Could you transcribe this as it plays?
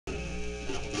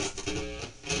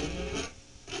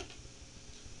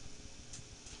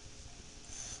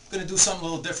going to do something a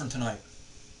little different tonight.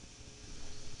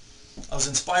 I was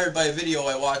inspired by a video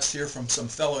I watched here from some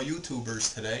fellow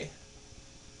YouTubers today.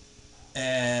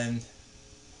 And,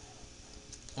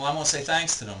 well, I want to say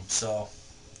thanks to them. So,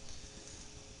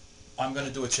 I'm going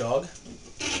to do a chug.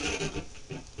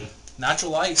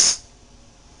 Natural ice.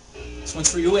 This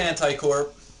one's for you,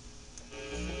 Anticorp.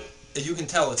 As you can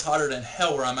tell, it's hotter than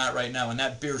hell where I'm at right now, and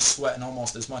that beer's sweating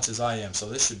almost as much as I am, so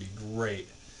this should be great.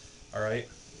 Alright,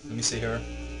 let me see here.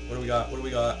 What do we got? What do we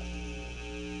got?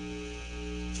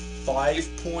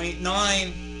 5.9.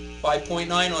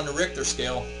 5.9 on the Richter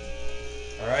scale.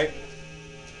 Alright.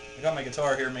 I got my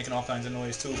guitar here making all kinds of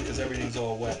noise too because everything's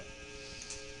all wet.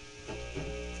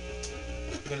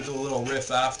 I'm going to do a little riff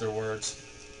afterwards.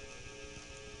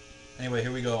 Anyway,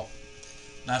 here we go.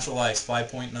 Natural ice,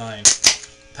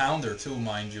 5.9. Pounder too,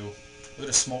 mind you. Look at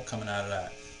the smoke coming out of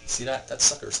that. See that? That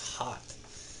sucker's hot.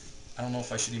 I don't know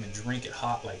if I should even drink it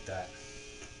hot like that.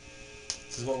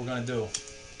 This is what we're going to do.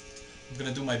 I'm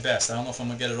going to do my best. I don't know if I'm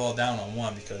going to get it all down on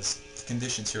one because the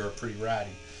conditions here are pretty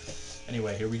ratty.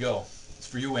 Anyway, here we go. It's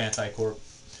for you, Anticorp.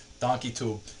 Donkey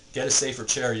Tube. Get a safer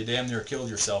chair. You damn near killed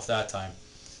yourself that time.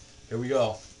 Here we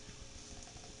go.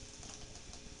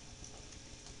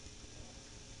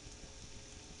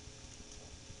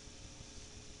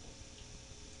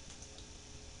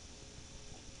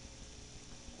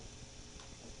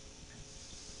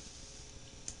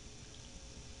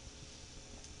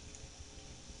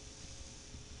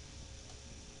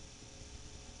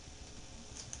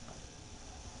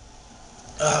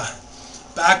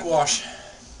 Backwash.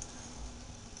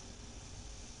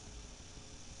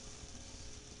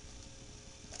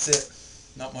 That's it.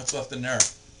 Not much left in there.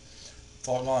 It's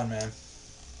all gone, man.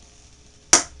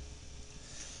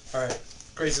 Alright,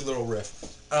 crazy little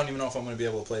riff. I don't even know if I'm going to be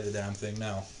able to play the damn thing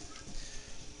now.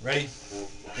 Ready?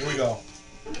 Here we go.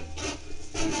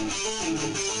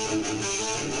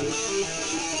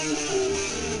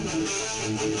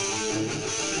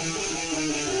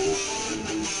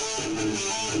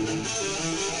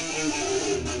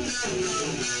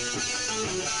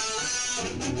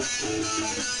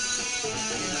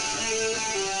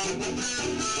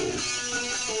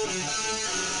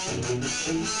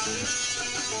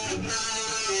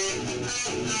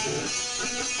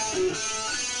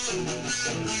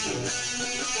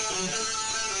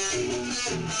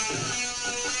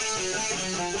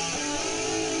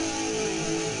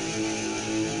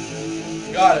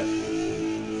 Got it.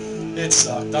 It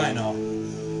sucked, I know.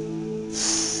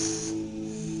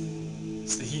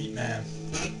 It's the heat, man.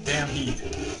 Damn heat.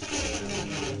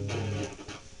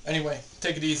 Anyway,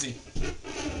 take it easy.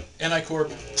 Anticorp,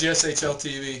 GSHL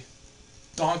TV,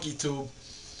 Donkey Tube,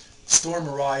 Storm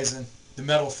Horizon, the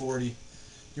Metal 40.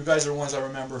 You guys are the ones I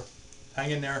remember.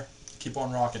 Hang in there. Keep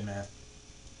on rocking, man.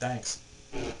 Thanks.